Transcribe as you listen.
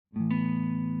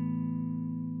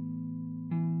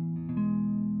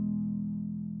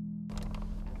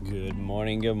Good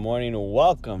morning.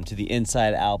 Welcome to the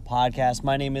Inside Out podcast.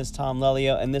 My name is Tom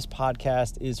Lelio, and this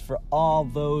podcast is for all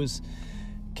those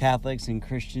Catholics and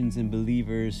Christians and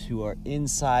believers who are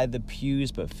inside the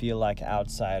pews but feel like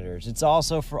outsiders. It's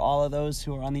also for all of those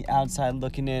who are on the outside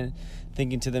looking in,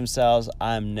 thinking to themselves,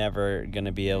 I'm never going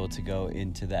to be able to go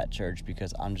into that church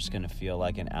because I'm just going to feel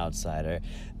like an outsider.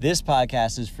 This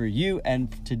podcast is for you, and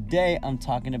today I'm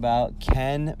talking about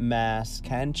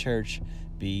can church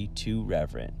be too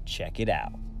reverent? Check it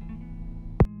out.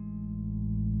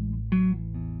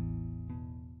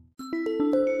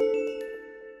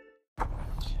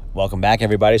 Welcome back,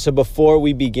 everybody. So before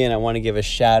we begin, I want to give a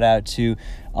shout out to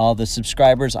all the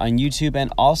subscribers on YouTube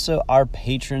and also our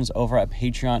patrons over at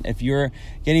Patreon. If you're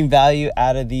getting value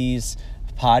out of these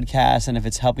podcasts and if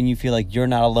it's helping you feel like you're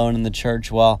not alone in the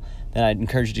church, well, then I'd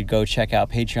encourage you to go check out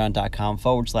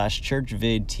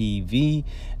patreon.com/churchvidtv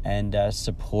and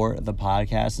support the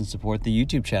podcast and support the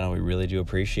YouTube channel. We really do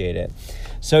appreciate it.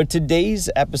 So today's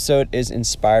episode is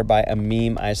inspired by a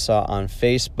meme I saw on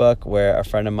Facebook where a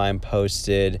friend of mine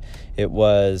posted. It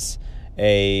was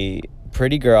a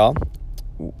pretty girl.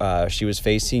 She was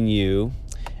facing you,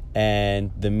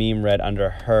 and the meme read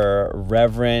under her,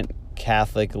 Reverent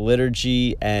Catholic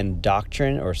Liturgy and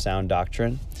Doctrine, or Sound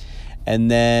Doctrine.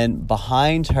 And then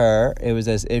behind her, it was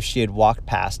as if she had walked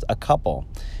past a couple.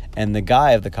 And the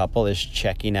guy of the couple is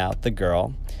checking out the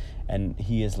girl, and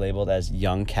he is labeled as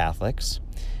Young Catholics.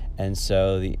 And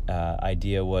so the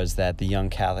idea was that the young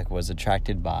Catholic was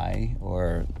attracted by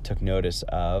or took notice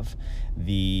of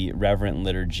the Reverent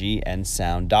Liturgy and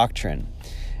Sound Doctrine.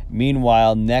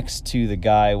 Meanwhile, next to the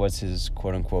guy was his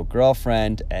quote-unquote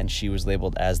girlfriend, and she was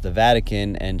labeled as the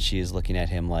Vatican, and she is looking at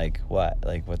him like, what?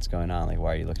 Like, what's going on? Like,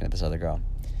 why are you looking at this other girl?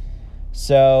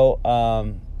 So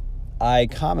I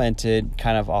commented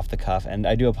kind of off the cuff, and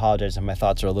I do apologize if my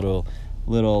thoughts are a little,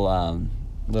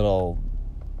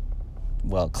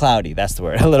 cloudy. That's the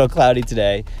word. A little cloudy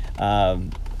today.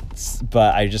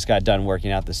 But I just got done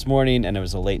working out this morning, and it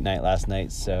was a late night last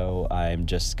night, so I'm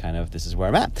just this is where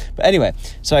I'm at. But anyway,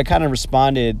 so I kind of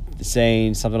responded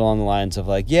saying something along the lines of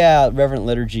like, yeah, Reverent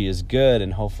Liturgy is good,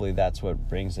 and hopefully that's what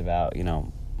brings about,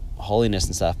 holiness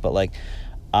and stuff. But like,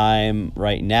 I'm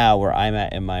right now where I'm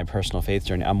at in my personal faith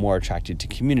journey, I'm more attracted to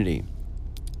community.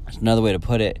 Another way to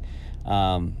put it,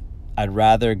 I'd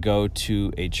rather go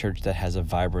to a church that has a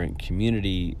vibrant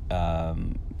community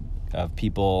of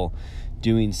people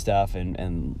doing stuff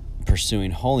and pursuing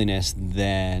holiness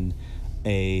than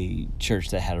a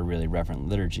church that had a really reverent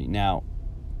liturgy. Now,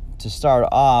 to start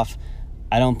off,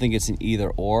 I don't think it's an either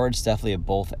or. It's definitely a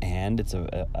both and.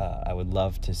 I would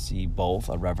love to see both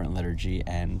a reverent liturgy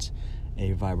and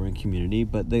a vibrant community.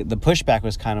 But the pushback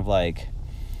was kind of like,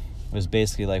 was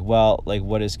basically like, well, like,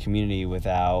 what is community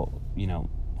without,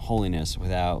 holiness,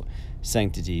 without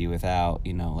sanctity, without,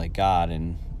 like God,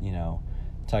 and,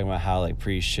 talking about how like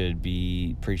priests should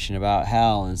be preaching about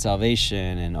hell and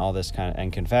salvation and all this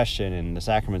and confession and the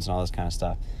sacraments and all this kind of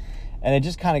stuff. And it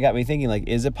just kind of got me thinking, like,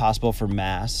 is it possible for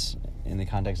Mass in the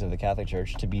context of the Catholic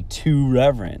Church to be too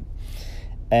reverent?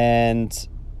 And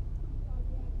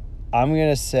I'm going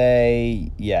to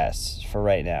say yes for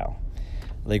right now.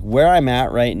 Like, where I'm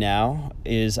at right now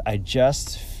is I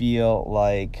just feel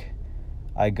like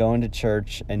I go into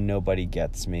church and nobody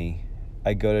gets me.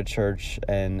 I go to church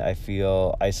and I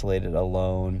feel isolated,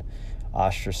 alone,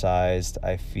 ostracized.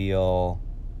 I don't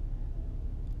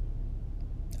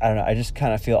know, I just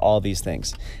kind of feel all these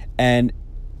things. And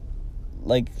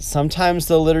like, sometimes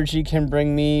the liturgy can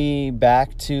bring me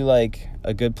back to like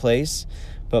a good place,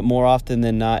 but more often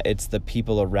than not, it's the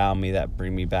people around me that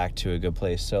bring me back to a good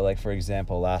place. So like, for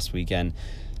example, last weekend,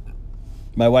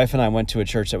 my wife and I went to a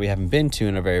church that we haven't been to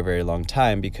in a very, very long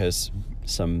time because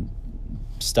some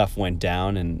stuff went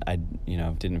down, and I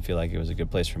didn't feel like it was a good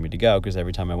place for me to go, because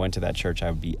every time I went to that church I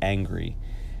would be angry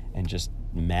and just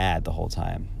mad the whole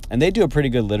time. And they do a pretty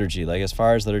good liturgy. Like, as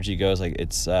far as liturgy goes, like,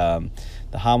 it's the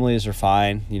homilies are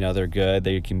fine, they're good.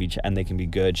 They can be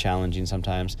good, challenging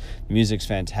sometimes. The music's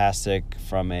fantastic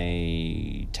from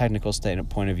a technical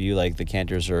point of view. Like, the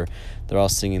cantors they're all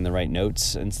singing the right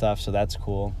notes and stuff, so that's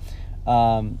cool.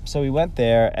 So we went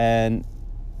there, and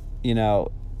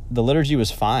the liturgy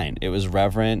was fine. It was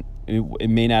reverent. It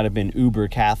may not have been uber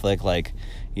Catholic, like,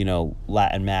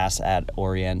 Latin Mass ad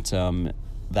orientem,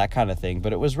 that kind of thing,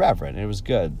 but it was reverent. It was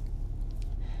good.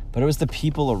 But it was the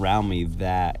people around me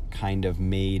that kind of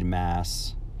made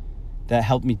Mass, that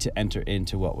helped me to enter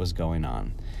into what was going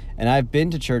on. And I've been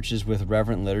to churches with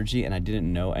reverent liturgy, and I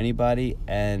didn't know anybody,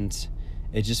 and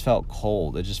it just felt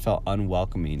cold. It just felt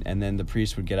unwelcoming. And then the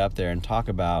priest would get up there and talk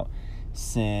about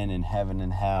sin and heaven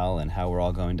and hell and how we're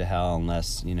all going to hell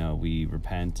unless, we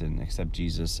repent and accept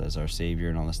Jesus as our Savior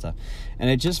and all this stuff. And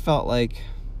it just felt like,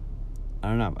 I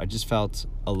don't know, I just felt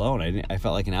alone. I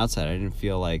felt like an outsider. I didn't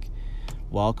feel like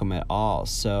welcome at all.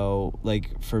 So,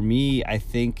 like, for me, I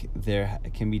think there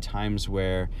can be times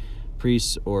where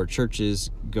priests or churches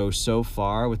go so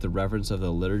far with the reverence of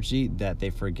the liturgy that they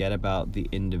forget about the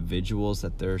individuals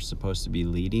that they're supposed to be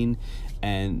leading,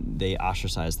 and they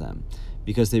ostracize them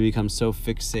because they become so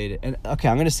fixated. And okay,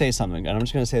 I'm going to say something, and I'm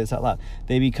just going to say this out loud.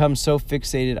 They become so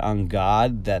fixated on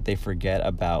God that they forget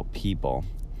about people.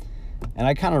 And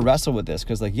I kind of wrestle with this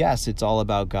because, like, yes, it's all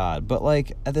about God, but,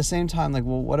 like, at the same time, like,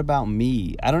 well, what about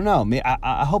me? I don't know.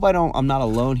 I hope I'm not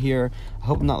alone here. I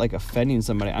hope I'm not, like, offending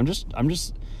somebody. I'm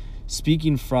just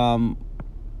speaking from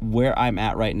where I'm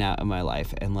at right now in my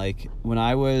life. And, like, when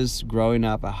I was growing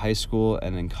up at high school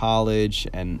and in college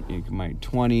and in my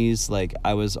 20s, like,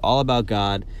 I was all about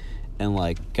God and,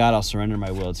 like, God, I'll surrender my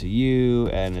will to you,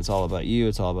 and it's all about you,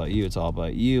 it's all about you, it's all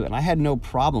about you. And I had no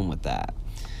problem with that.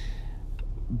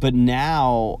 But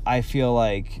now I feel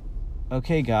like,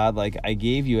 okay, God, like, I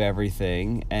gave you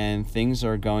everything and things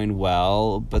are going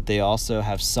well, but they also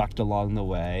have sucked along the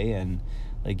way. And,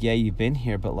 like, yeah, you've been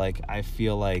here, but, like, I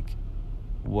feel like,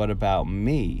 what about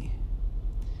me?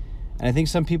 And I think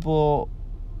some people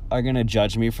are going to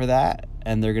judge me for that.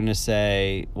 And they're going to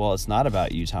say, well, it's not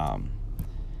about you, Tom.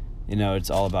 It's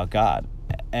all about God.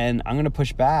 And I'm going to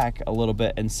push back a little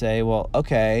bit and say, well,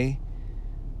 okay,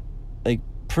 like,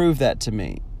 prove that to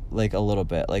me, like, a little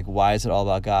bit. Like, why is it all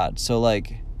about God? So,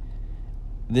 like,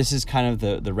 this is kind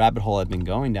of the rabbit hole I've been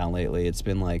going down lately. It's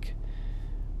been like,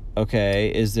 okay,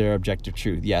 is there objective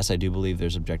truth? Yes, I do believe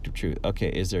there's objective truth. Okay,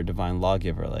 is there a divine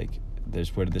lawgiver? Like,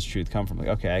 where did this truth come from? Like,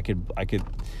 okay,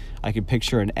 I could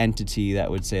picture an entity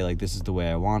that would say, like, this is the way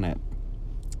I want it.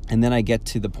 And then I get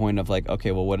to the point of, like,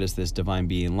 okay, well, what is this divine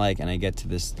being like? And I get to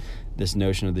this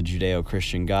notion of the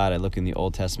Judeo-Christian God. I look in the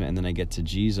Old Testament, and then I get to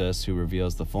Jesus, who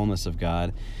reveals the fullness of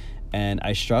God. And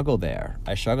I struggle there.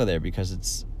 Because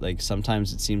it's like,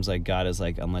 sometimes it seems like God is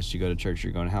like, unless you go to church,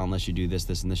 you're going to hell. Unless you do this,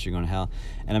 this, and this, you're going to hell.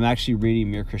 And I'm actually reading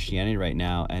Mere Christianity right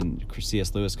now, and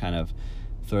C.S. Lewis kind of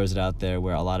throws it out there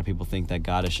where a lot of people think that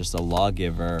God is just a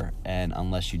lawgiver, and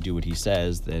unless you do what he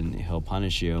says, then he'll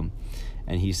punish you.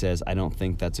 And he says, I don't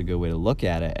think that's a good way to look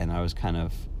at it. And I was kind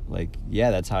of like, yeah,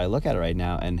 that's how I look at it right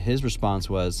now. And his response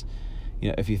was,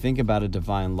 if you think about a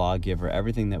divine lawgiver,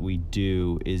 everything that we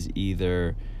do is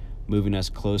either moving us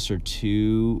closer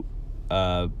to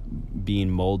being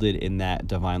molded in that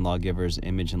divine lawgiver's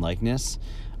image and likeness,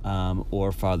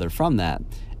 or farther from that.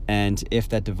 And if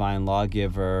that divine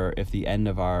lawgiver, if the end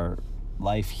of our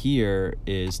life here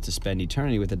is to spend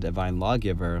eternity with a divine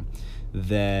lawgiver,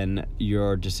 then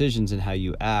your decisions and how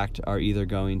you act are either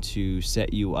going to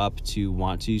set you up to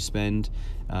want to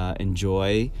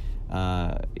enjoy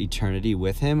eternity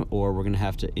with him, or we're going to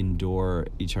have to endure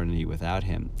eternity without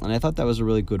him. And I thought that was a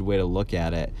really good way to look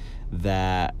at it,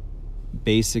 that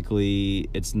basically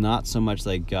it's not so much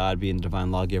like God being a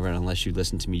divine lawgiver, and unless you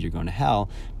listen to me, you're going to hell,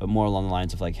 but more along the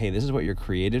lines of, like, hey, this is what you're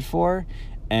created for.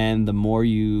 And the more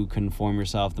you conform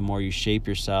yourself, the more you shape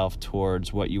yourself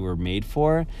towards what you were made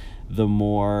for, the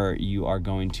more you are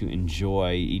going to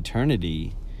enjoy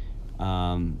eternity,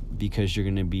 because you're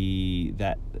going to be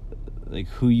that, like,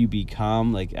 who you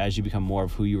become, like, as you become more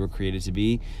of who you were created to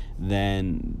be,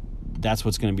 then that's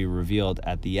what's going to be revealed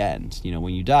at the end.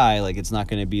 When you die, like, it's not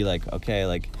going to be like, okay,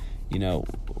 like,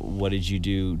 what did you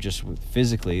do just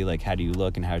physically, like, how do you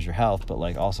look and how's your health, but,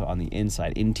 like, also on the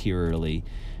inside, interiorly,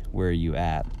 where are you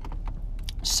at?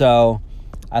 So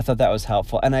I thought that was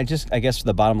helpful. And I guess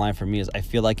the bottom line for me is I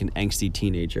feel like an angsty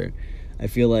teenager. I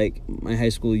feel like my high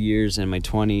school years and my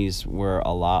 20s were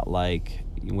a lot like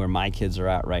where my kids are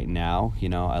at right now.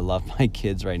 I love my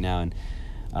kids right now. And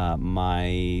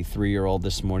my 3-year-old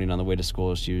this morning on the way to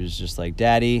school, she was just like,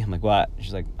 Daddy. I'm like, what?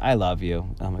 She's like, I love you.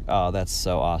 And I'm like, oh, that's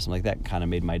so awesome. Like, that kind of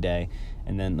made my day.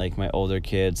 And then, like, my older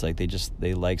kids, like,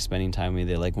 they like spending time with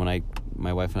me. They like when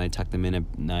my wife and I tuck them in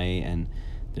at night, and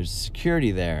there's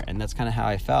security there. And that's kind of how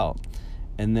I felt.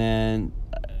 And then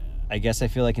I guess I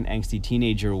feel like an angsty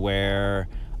teenager where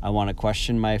I want to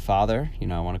question my father.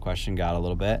 I want to question God a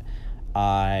little bit.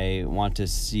 I want to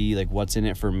see, like, what's in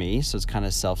it for me. So it's kind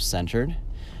of self-centered.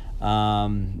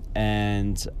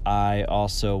 And I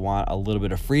also want a little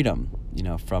bit of freedom,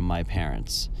 from my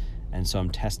parents. And so I'm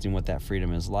testing what that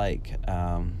freedom is like.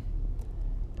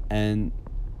 And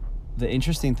the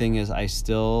interesting thing is I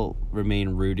still remain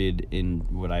rooted in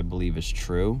what I believe is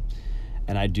true.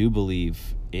 And I do believe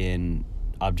in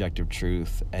objective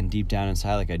truth. And deep down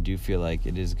inside, like, I do feel like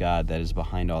it is God that is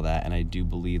behind all that, and I do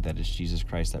believe that it's Jesus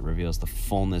Christ that reveals the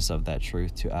fullness of that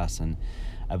truth to us. And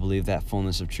I believe that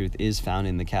fullness of truth is found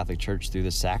in the Catholic Church through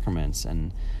the sacraments.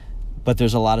 But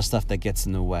there's a lot of stuff that gets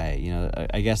in the way, you know.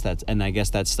 I guess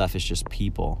that stuff is just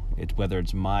people. Whether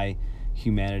it's my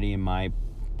humanity and my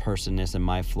personness and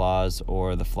my flaws,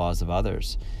 or the flaws of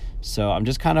others. So I'm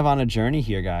just kind of on a journey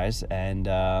here, guys, and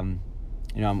I'm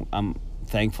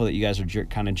thankful that you guys are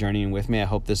kind of journeying with me. I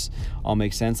hope this all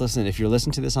makes sense. Listen, if you're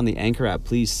listening to this on the Anchor app,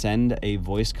 please send a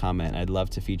voice comment. I'd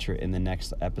love to feature it in the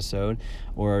next episode.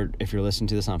 Or if you're listening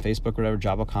to this on Facebook or whatever,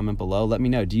 drop a comment below. Let me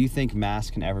know. Do you think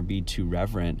Mass can ever be too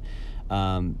reverent?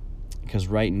 Because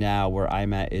right now where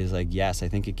I'm at is like, yes, I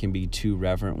think it can be too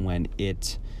reverent when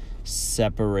it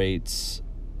separates,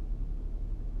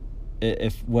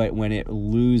 when it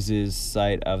loses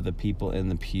sight of the people in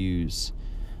the pews.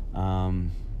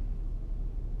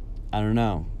 I don't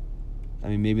know. I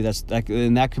mean, maybe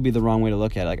and that could be the wrong way to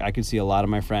look at it. Like, I could see a lot of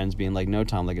my friends being like, no,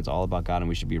 Tom, like, it's all about God and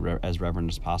we should be as reverent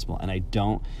as possible. And I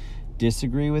don't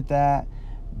disagree with that.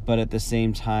 But at the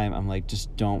same time, I'm like,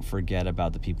 just don't forget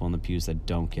about the people in the pews that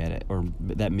don't get it, or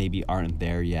that maybe aren't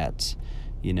there yet,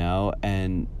 you know?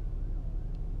 And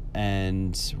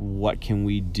what can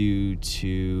we do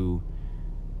to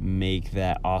make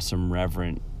that awesome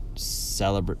reverent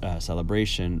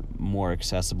celebration more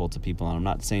accessible to people? And I'm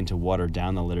not saying to water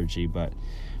down the liturgy, but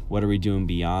what are we doing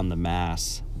beyond the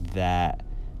Mass that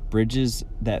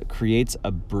creates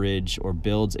a bridge or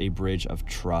builds a bridge of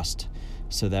trust,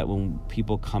 so that when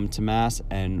people come to Mass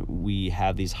and we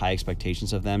have these high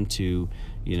expectations of them to,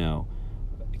 you know,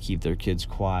 keep their kids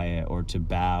quiet, or to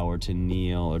bow, or to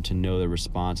kneel, or to know their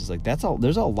responses, like,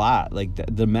 there's a lot, like,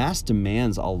 the Mass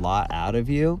demands a lot out of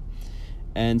you.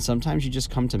 And sometimes you just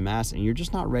come to Mass and you're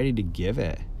just not ready to give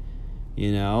it,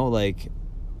 you know? Like,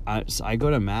 I go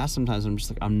to Mass sometimes, I'm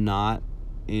just like, I'm not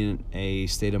in a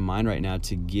state of mind right now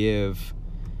to give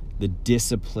the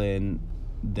discipline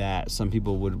that some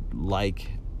people would like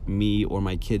me or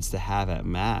my kids to have at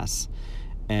Mass.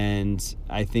 And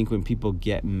I think when people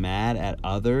get mad at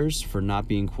others for not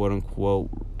being quote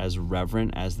unquote as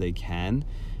reverent as they can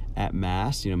at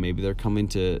Mass, you know, maybe they're coming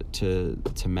to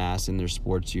Mass in their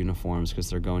sports uniforms because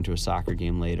they're going to a soccer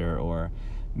game later, or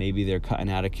maybe they're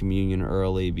cutting out of communion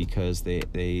early because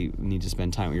they need to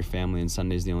spend time with your family, and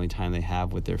Sunday's the only time they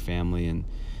have with their family, and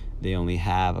they only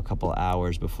have a couple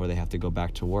hours before they have to go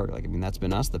back to work. Like, I mean, that's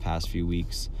been us the past few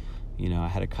weeks. You know, I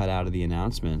had to cut out of the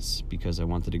announcements because I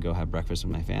wanted to go have breakfast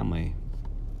with my family.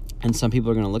 And some people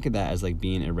are going to look at that as like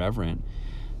being irreverent,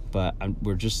 but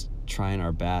we're just trying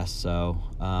our best. So,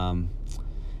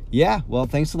 yeah, well,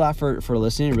 thanks a lot for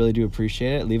listening. I really do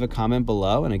appreciate it. Leave a comment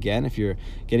below. And again, if you're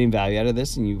getting value out of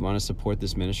this and you want to support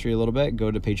this ministry a little bit,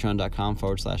 go to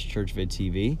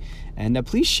patreon.com/churchvidtv. And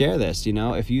please share this. You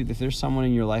know, if there's someone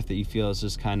in your life that you feel is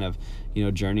just kind of, you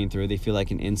know, journeying through, they feel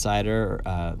like an insider,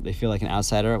 they feel like an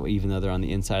outsider, even though they're on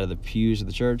the inside of the pews of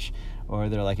the church, or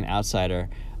they're like an outsider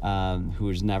who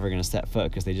is never going to step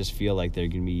foot because they just feel like they're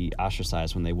going to be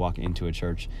ostracized when they walk into a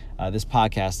church. This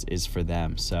podcast is for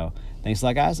them. So thanks a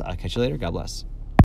lot, guys. I'll catch you later. God bless.